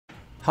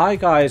Hi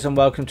guys, and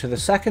welcome to the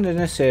second in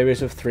a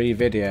series of 3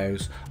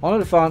 videos on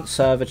advanced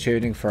server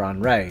tuning for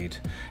unRAID.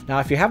 Now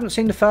if you haven't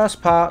seen the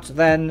first part,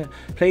 then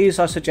please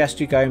I suggest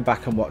you going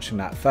back and watching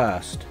that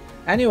first.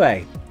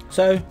 Anyway,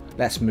 so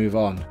let's move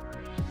on.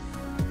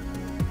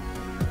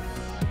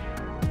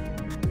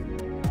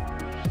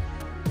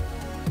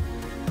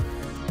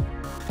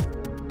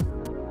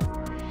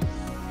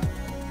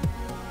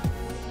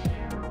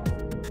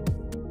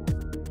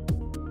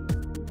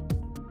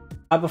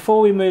 Now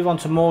before we move on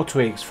to more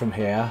tweaks from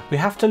here, we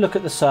have to look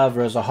at the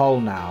server as a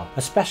whole now,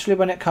 especially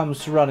when it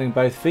comes to running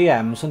both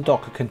VMs and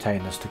Docker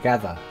containers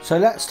together. So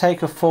let's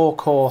take a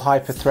 4-core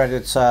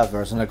hyper-threaded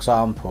server as an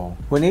example.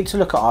 We need to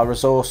look at our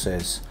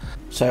resources.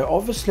 So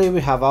obviously we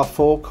have our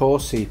 4-core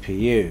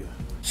CPU.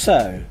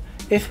 So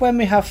if when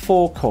we have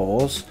 4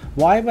 cores,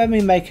 why when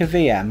we make a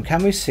VM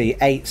can we see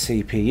 8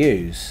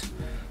 CPUs?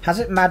 Has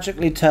it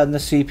magically turned the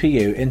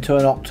CPU into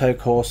an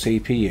octo-core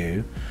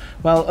CPU?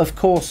 Well, of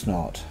course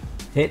not.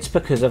 It's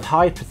because of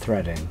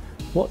hyperthreading.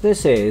 What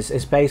this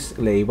is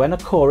basically when a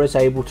core is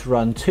able to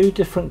run 2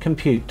 different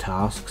compute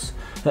tasks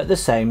at the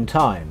same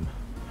time.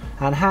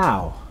 And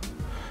how?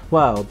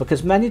 Well,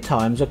 because many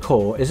times a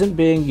core isn't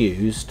being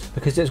used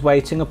because it's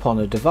waiting upon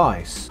a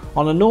device.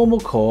 On a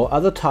normal core,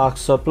 other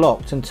tasks are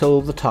blocked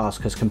until the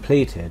task is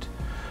completed.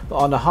 But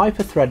on a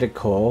hyperthreaded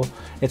core,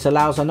 it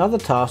allows another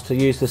task to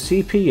use the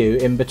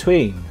CPU in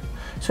between.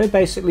 So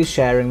basically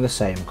sharing the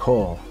same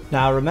core.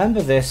 Now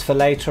remember this for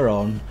later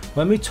on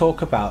when we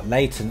talk about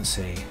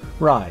latency.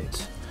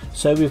 Right,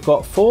 so we've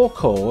got 4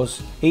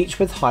 cores, each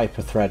with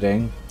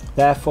hyperthreading,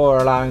 therefore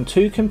allowing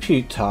 2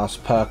 compute tasks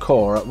per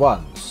core at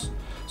once.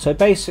 So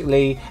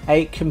basically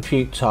 8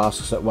 compute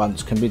tasks at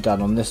once can be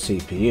done on this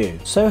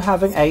CPU. So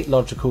having 8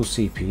 logical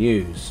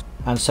CPUs.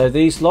 And so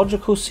these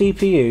logical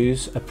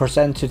CPUs are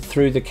presented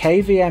through the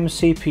KVM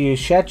CPU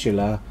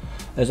scheduler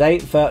as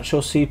 8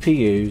 virtual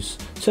CPUs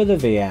to the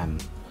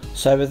VM.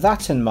 So with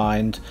that in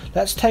mind,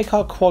 let's take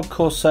our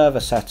quad-core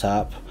server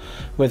setup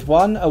with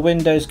 1 a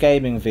Windows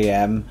gaming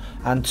VM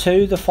and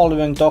 2 the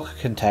following Docker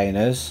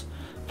containers: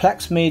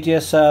 Plex Media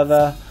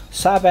Server,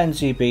 SAB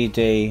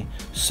NZBD,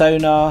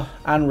 Sonar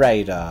and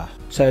Radar.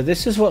 So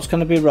this is what's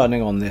going to be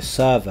running on this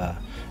server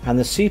and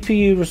the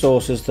CPU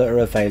resources that are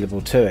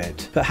available to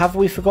it. But have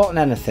we forgotten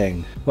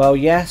anything? Well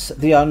yes,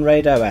 the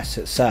unRAID OS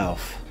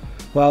itself.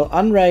 Well,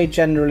 unRAID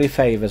generally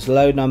favours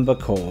low number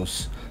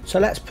cores, so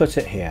let's put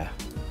it here.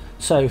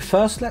 So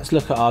first let's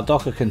look at our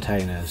Docker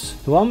containers.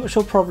 The one which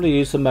will probably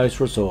use the most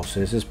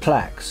resources is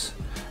Plex,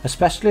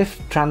 especially if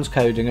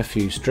transcoding a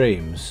few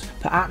streams.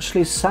 But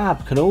actually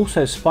SAB can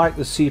also spike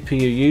the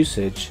CPU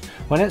usage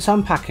when it's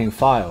unpacking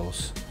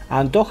files.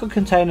 And Docker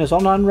containers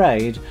on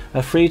unRAID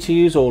are free to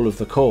use all of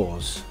the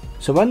cores.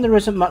 So when there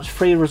isn't much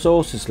free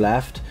resources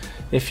left,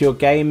 if you're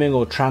gaming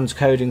or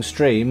transcoding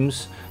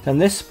streams, then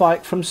this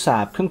spike from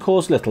SAB can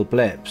cause little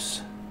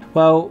blips.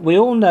 Well, we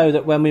all know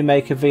that when we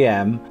make a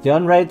VM, the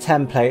unRAID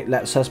template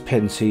lets us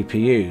pin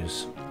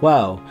CPUs.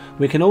 Well,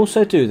 we can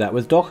also do that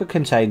with Docker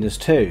containers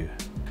too.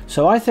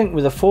 So I think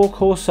with a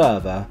 4-core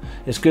server,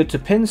 it's good to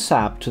pin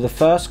SAB to the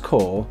first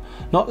core,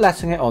 not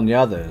letting it on the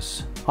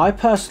others. I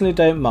personally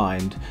don't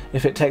mind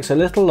if it takes a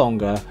little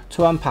longer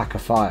to unpack a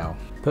file.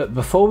 But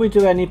before we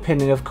do any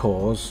pinning of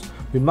cores,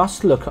 we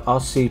must look at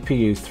our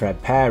CPU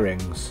thread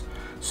pairings,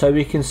 so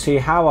we can see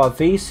how our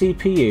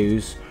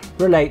vCPUs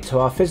relate to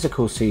our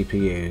physical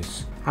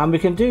CPUs, and we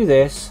can do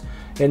this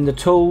in the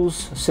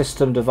tools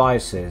system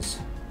devices.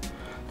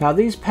 Now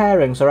these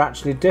pairings are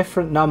actually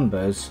different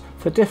numbers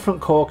for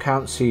different core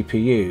count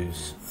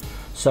CPUs.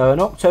 So an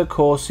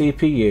octo-core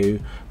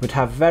CPU would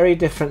have very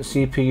different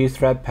CPU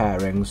thread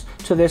pairings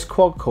to this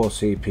quad-core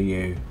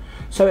CPU,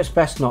 so it's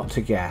best not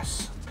to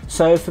guess.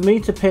 So for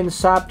me to pin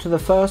SAB to the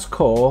first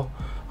core,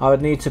 I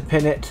would need to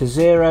pin it to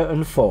 0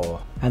 and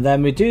 4. And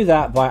then we do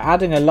that by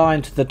adding a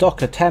line to the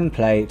Docker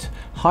template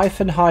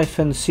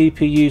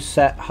 --CPU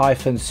set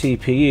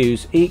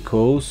 -CPUs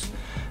equals,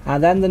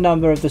 and then the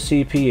number of the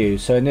CPU,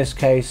 so in this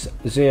case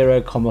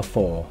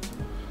 0,4.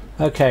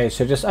 Okay,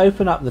 so just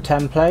open up the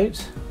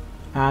template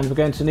and we're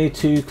going to need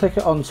to click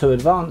it onto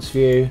advanced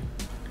view,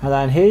 and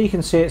then here you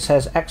can see it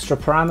says extra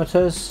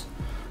parameters,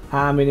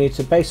 and we need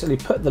to basically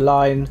put the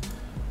line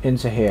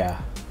into here.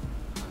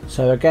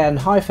 So again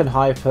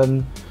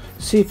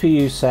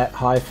CPU set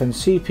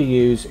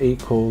 -CPUs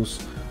equals,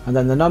 and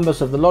then the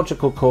numbers of the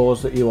logical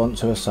cores that you want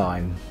to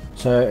assign.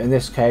 So in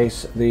this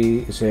case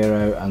the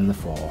 0 and the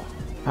 4.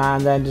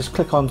 And then just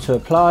click on to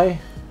apply,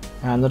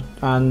 and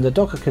the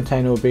Docker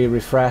container will be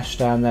refreshed,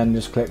 and then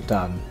just click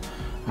done.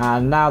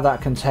 And now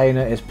that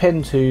container is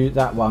pinned to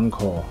that 1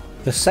 core.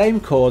 The same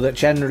core that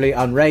generally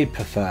unRAID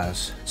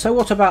prefers. So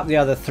what about the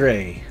other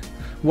 3?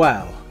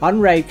 Well,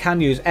 unRAID can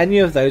use any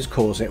of those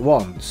cores it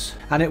wants,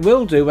 and it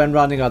will do when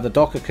running other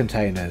Docker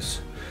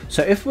containers.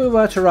 So if we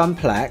were to run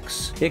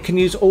Plex, it can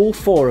use all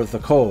 4 of the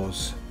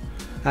cores.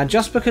 And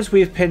just because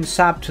we've pinned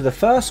SAB to the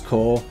first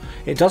core,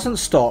 it doesn't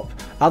stop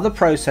other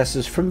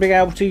processes from being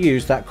able to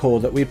use that core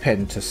that we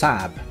pinned to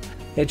SAB.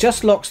 It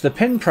just locks the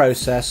pin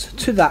process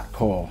to that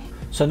core.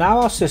 So now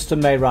our system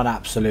may run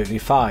absolutely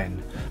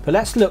fine, But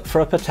let's look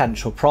for a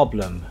potential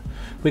problem.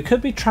 We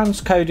could be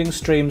transcoding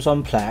streams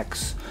on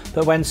Plex,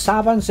 but when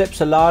SAB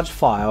unzips a large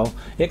file,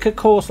 it could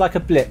cause like a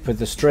blip with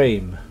the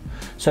stream.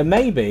 So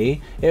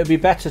maybe it would be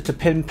better to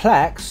pin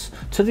Plex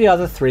to the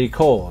other 3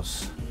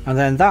 cores. And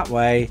then that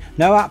way,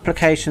 no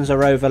applications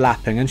are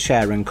overlapping and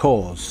sharing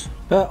cores.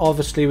 But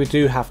obviously we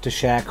do have to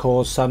share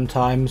cores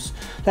sometimes.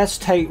 Let's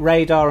take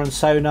radar and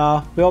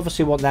sonar. We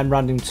obviously want them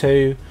running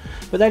too,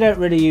 but they don't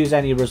really use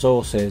any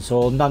resources,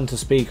 or none to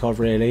speak of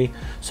really,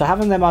 so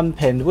having them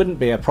unpinned wouldn't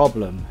be a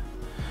problem.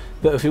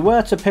 But if we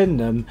were to pin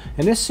them,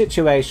 in this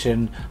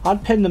situation,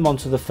 I'd pin them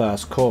onto the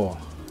first core.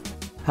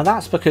 And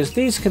that's because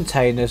these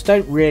containers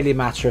don't really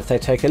matter if they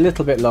take a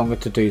little bit longer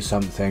to do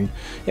something.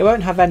 It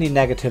won't have any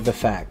negative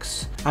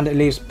effects, and it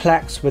leaves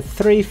Plex with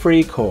 3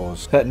 free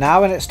cores. But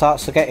now when it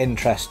starts to get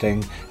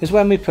interesting is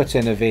when we put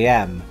in a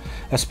VM,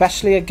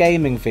 especially a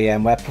gaming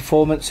VM where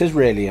performance is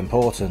really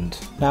important.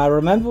 Now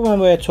remember when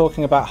we were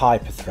talking about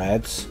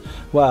hyperthreads?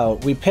 Well,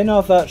 we pin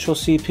our virtual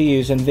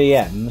CPUs and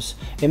VMs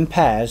in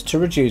pairs to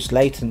reduce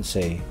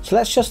latency. So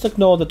let's just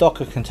ignore the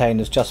Docker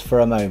containers just for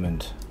a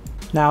moment.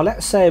 Now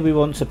let's say we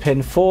want to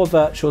pin 4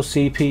 virtual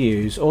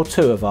CPUs or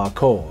 2 of our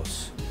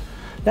cores.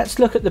 Let's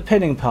look at the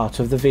pinning part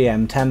of the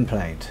VM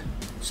template.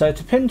 So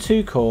to pin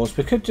 2 cores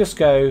we could just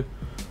go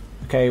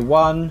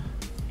 1,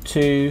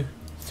 2,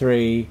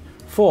 3,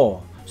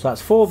 4. So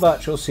that's 4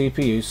 virtual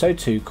CPUs, so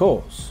 2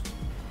 cores.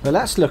 But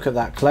let's look at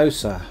that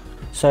closer.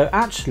 So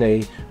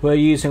actually we're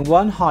using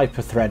 1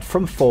 hyperthread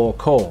from 4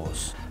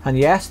 cores. And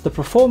yes, the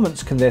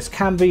performance in this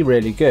can be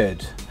really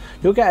good.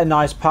 You'll get a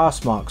nice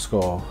pass mark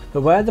score,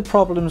 but where the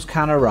problems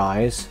can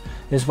arise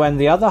is when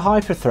the other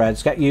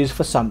hyperthreads get used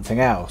for something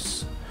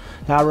else.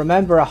 Now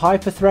remember, a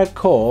hyperthread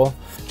core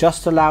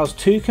just allows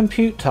 2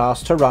 compute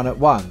tasks to run at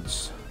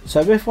once.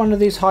 So if one of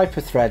these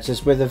hyperthreads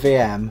is with a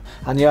VM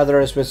and the other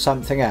is with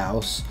something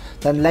else,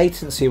 then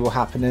latency will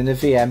happen in a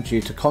VM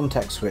due to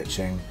context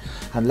switching,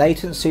 and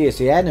latency is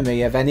the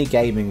enemy of any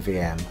gaming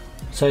VM.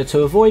 So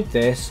to avoid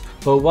this,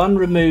 we'll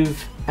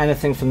remove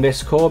anything from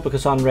this core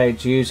because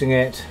unRAID's using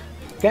it.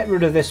 Get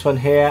rid of this one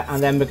here,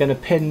 and then we're going to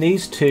pin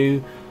these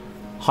 2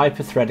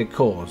 hyper-threaded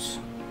cores.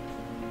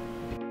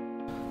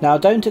 Now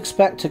don't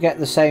expect to get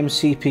the same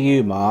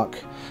CPU mark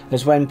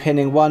as when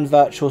pinning 1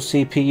 virtual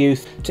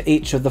CPU to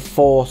each of the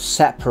 4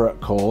 separate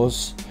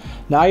cores.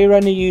 Now you're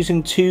only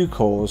using 2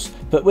 cores,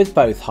 but with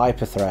both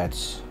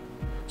hyperthreads.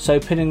 So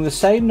pinning the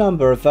same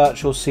number of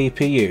virtual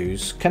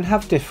CPUs can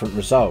have different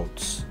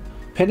results.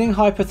 Pinning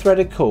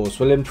hyper-threaded cores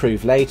will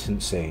improve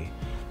latency.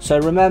 So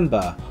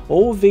remember,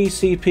 all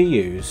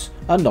vCPUs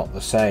are not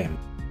the same.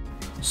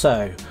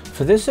 So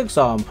for this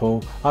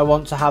example, I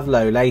want to have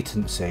low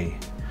latency.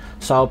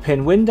 So I'll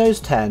pin Windows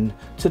 10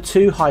 to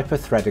 2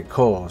 hyper-threaded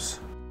cores.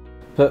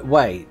 But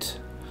wait,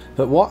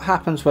 what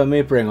happens when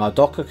we bring our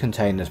Docker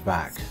containers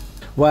back?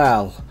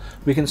 Well,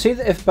 we can see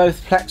that if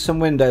both Plex and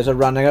Windows are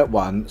running at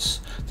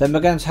once, then we're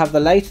going to have the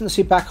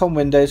latency back on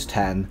Windows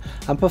 10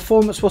 and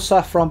performance will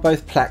suffer on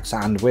both Plex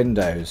and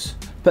Windows.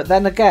 But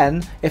then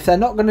again, if they're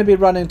not going to be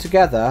running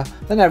together,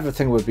 then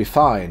everything would be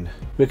fine.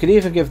 We could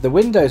even give the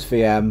Windows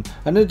VM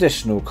an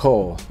additional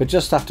core. We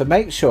just have to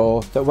make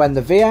sure that when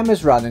the VM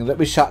is running that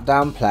we shut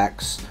down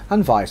Plex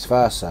and vice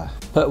versa.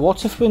 But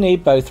what if we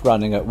need both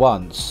running at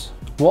once?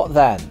 What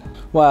then?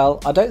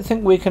 Well, I don't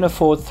think we can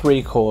afford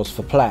 3 cores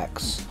for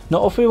Plex.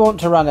 Not if we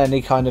want to run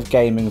any kind of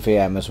gaming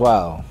VM as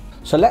well.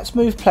 So let's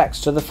move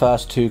Plex to the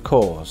first 2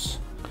 cores.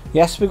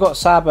 Yes, we've got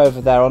SAB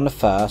over there on the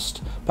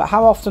first, but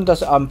how often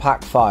does it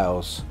unpack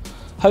files?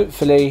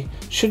 Hopefully,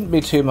 shouldn't be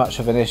too much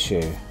of an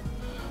issue.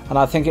 And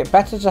I think it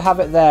better to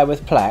have it there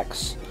with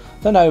Plex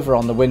than over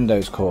on the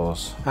Windows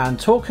cores. And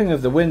talking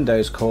of the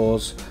Windows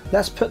cores,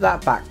 let's put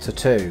that back to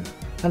 2.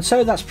 And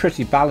so that's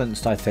pretty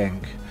balanced, I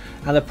think.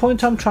 And the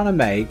point I'm trying to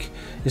make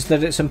is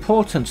that it's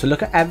important to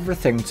look at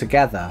everything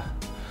together,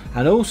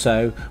 and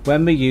also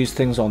when we use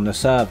things on the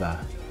server.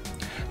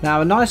 Now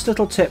a nice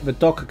little tip with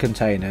Docker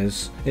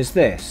containers is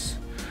this.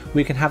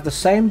 We can have the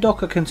same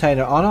Docker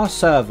container on our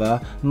server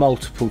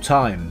multiple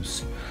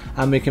times,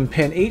 and we can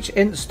pin each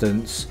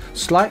instance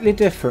slightly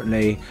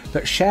differently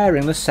but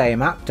sharing the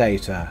same app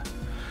data.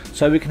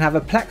 So we can have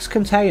a Plex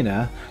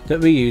container that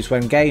we use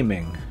when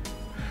gaming,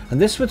 and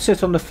this would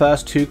sit on the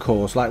first 2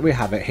 cores like we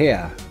have it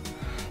here.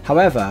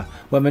 However,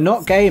 when we're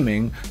not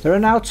gaming, there are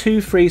now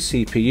 2 free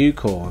CPU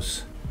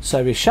cores.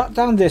 So we shut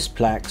down this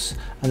Plex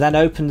and then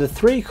open the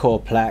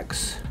 3-core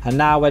Plex, and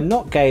now when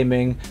not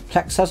gaming,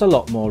 Plex has a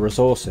lot more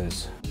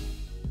resources.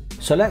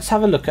 So let's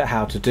have a look at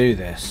how to do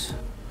this.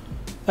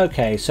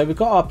 Okay, so we've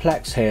got our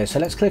Plex here, so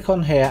let's click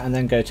on here and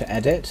then go to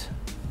Edit.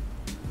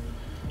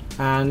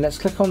 And let's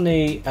click on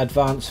the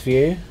Advanced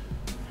View.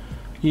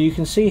 You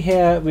can see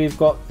here we've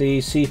got the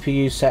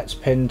CPU sets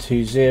pinned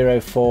to 0,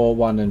 4,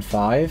 1 and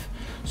 5.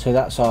 So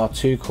that's our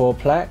 2-core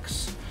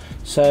Plex.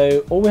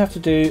 So all we have to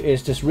do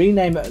is just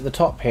rename it at the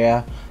top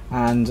here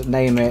and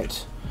name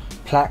it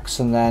Plex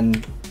and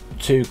then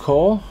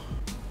 2-core.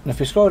 And if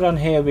we scroll down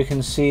here we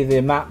can see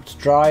the mapped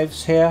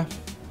drives here.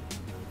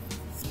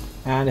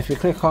 And if we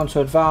click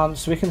onto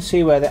Advanced we can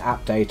see where the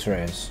app data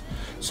is.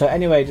 So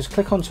anyway, just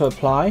click onto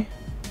apply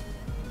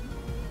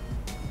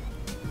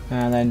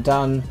and then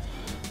done,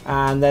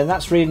 and then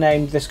that's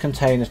renamed this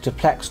container to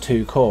Plex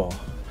 2 core.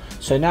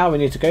 So now we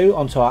need to go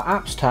onto our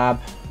apps tab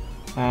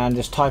and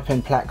just type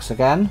in Plex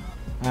again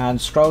and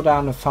scroll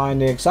down and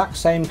find the exact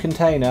same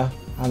container,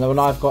 and the one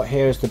I've got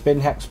here is the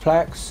binhex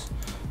Plex.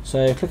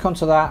 So click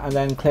onto that and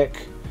then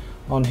click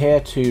on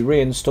here to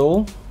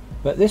reinstall,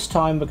 but this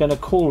time we're going to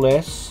call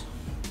this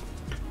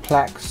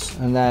Plex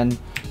and then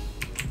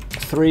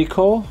 3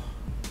 core.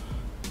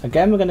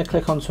 Again, we're going to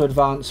click onto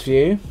advanced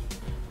view,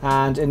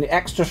 and in the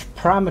extra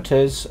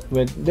parameters,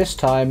 this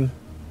time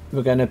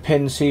we're going to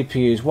pin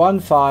CPUs 1,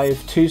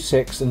 5, 2,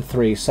 6 and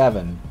 3,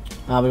 7.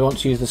 We want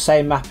to use the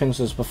same mappings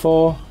as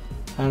before,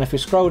 and if we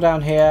scroll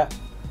down here,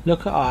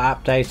 look at our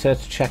app data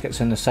to check it's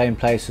in the same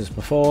place as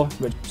before.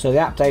 So the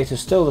app data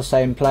is still the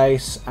same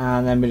place,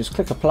 and then we just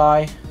click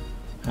apply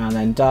and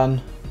then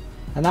done.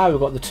 And now we've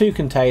got the 2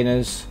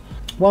 containers,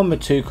 one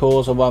with 2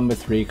 cores and one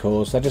with 3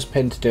 cores. They're just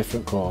pinned to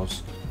different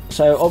cores.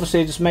 So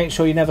obviously just make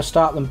sure you never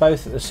start them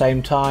both at the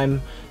same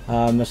time,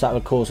 as that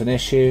would cause an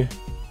issue.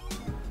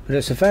 But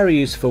it's a very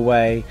useful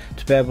way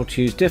to be able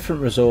to use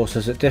different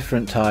resources at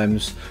different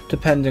times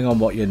depending on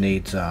what your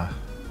needs are.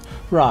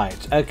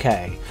 Right,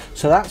 okay,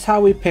 so that's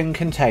how we pin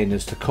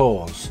containers to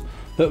cores,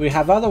 but we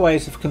have other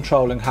ways of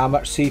controlling how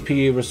much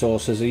CPU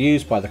resources are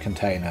used by the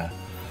container,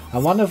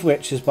 and one of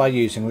which is by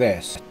using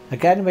this.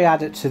 Again, we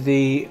add it to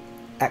the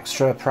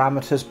extra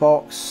parameters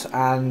box,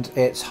 and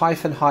it's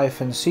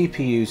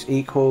 --CPUs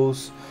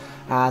equals,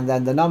 and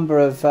then the number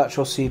of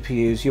virtual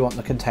CPUs you want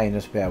the container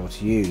to be able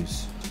to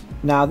use.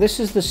 Now this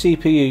is the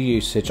CPU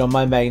usage on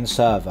my main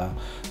server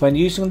when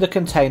using the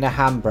container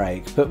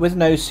handbrake, but with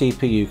no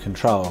CPU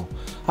control.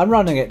 I'm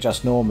running it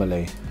just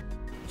normally.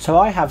 So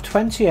I have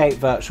 28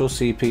 virtual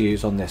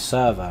CPUs on this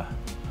server.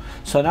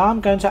 So now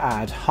I'm going to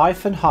add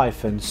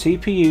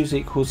 --CPUs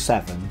equals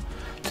 7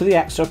 to the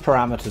extra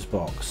parameters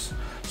box.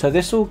 So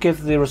this will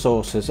give the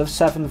resources of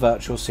 7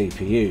 virtual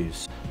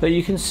CPUs. But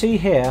you can see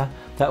here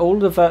that all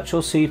the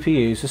virtual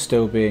CPUs are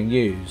still being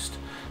used,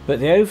 but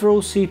the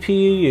overall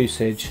CPU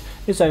usage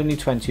is only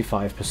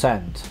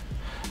 25%.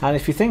 And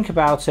if you think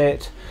about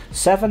it,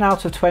 7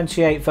 out of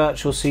 28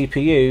 virtual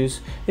CPUs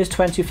is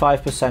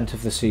 25%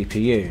 of the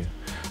CPU,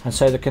 and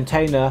so the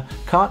container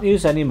can't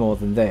use any more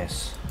than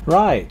this.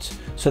 Right,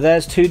 so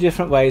there's 2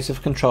 different ways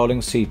of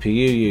controlling CPU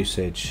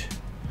usage.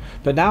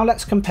 But now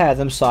let's compare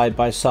them side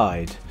by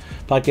side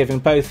by giving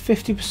both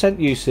 50%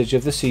 usage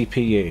of the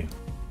CPU.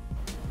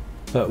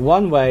 But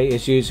one way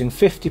is using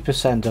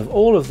 50% of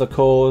all of the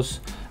cores,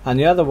 and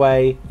the other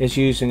way is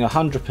using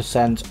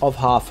 100% of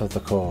half of the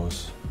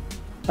cores.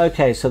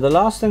 Okay, so the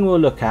last thing we'll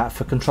look at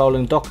for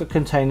controlling Docker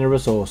container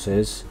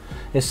resources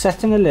is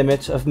setting a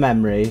limit of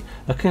memory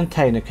a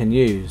container can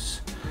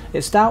use.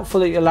 It's doubtful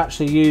that you'll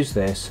actually use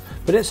this,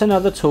 but it's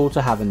another tool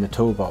to have in the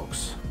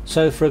toolbox.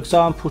 So for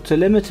example, to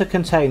limit a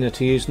container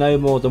to use no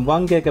more than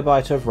 1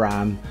 GB of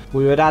RAM,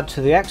 we would add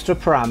to the extra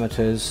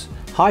parameters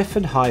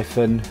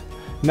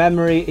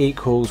 --memory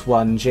equals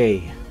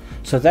 1G.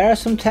 So there are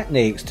some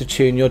techniques to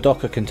tune your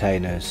Docker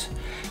containers,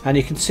 and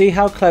you can see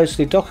how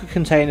closely Docker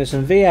containers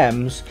and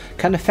VMs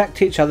can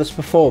affect each other's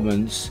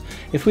performance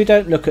if we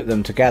don't look at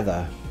them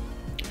together.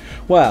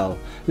 Well,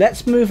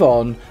 let's move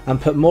on and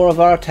put more of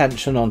our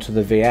attention onto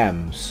the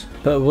VMs,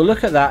 but we'll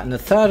look at that in the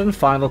third and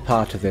final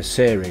part of this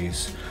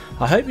series.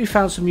 I hope you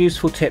found some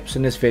useful tips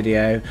in this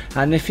video,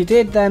 and if you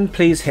did, then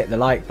please hit the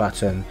like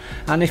button,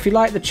 and if you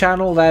like the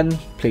channel, then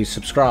please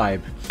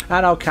subscribe,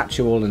 and I'll catch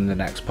you all in the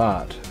next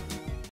part.